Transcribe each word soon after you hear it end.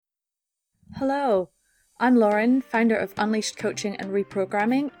Hello, I'm Lauren, founder of Unleashed Coaching and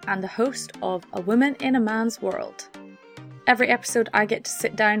Reprogramming and the host of A Woman in a Man's World. Every episode I get to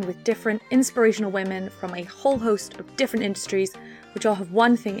sit down with different inspirational women from a whole host of different industries which all have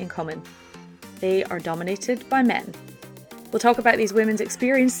one thing in common. They are dominated by men. We'll talk about these women's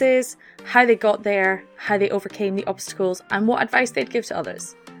experiences, how they got there, how they overcame the obstacles, and what advice they'd give to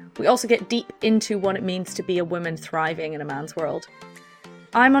others. We also get deep into what it means to be a woman thriving in a man's world.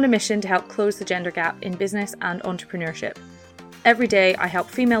 I'm on a mission to help close the gender gap in business and entrepreneurship. Every day I help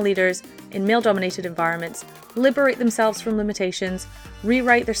female leaders in male-dominated environments liberate themselves from limitations,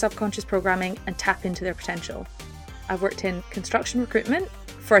 rewrite their subconscious programming, and tap into their potential. I've worked in construction recruitment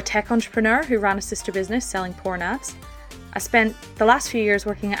for a tech entrepreneur who ran a sister business selling porn ads. I spent the last few years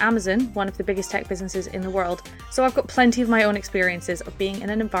working at Amazon, one of the biggest tech businesses in the world, so I've got plenty of my own experiences of being in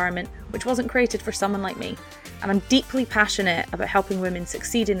an environment which wasn't created for someone like me. And I'm deeply passionate about helping women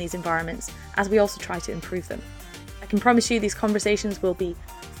succeed in these environments as we also try to improve them. I can promise you these conversations will be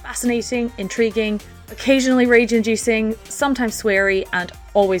fascinating, intriguing, occasionally rage-inducing, sometimes sweary, and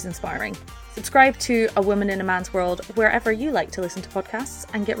always inspiring. Subscribe to A Woman in a Man's World wherever you like to listen to podcasts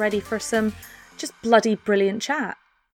and get ready for some just bloody brilliant chat.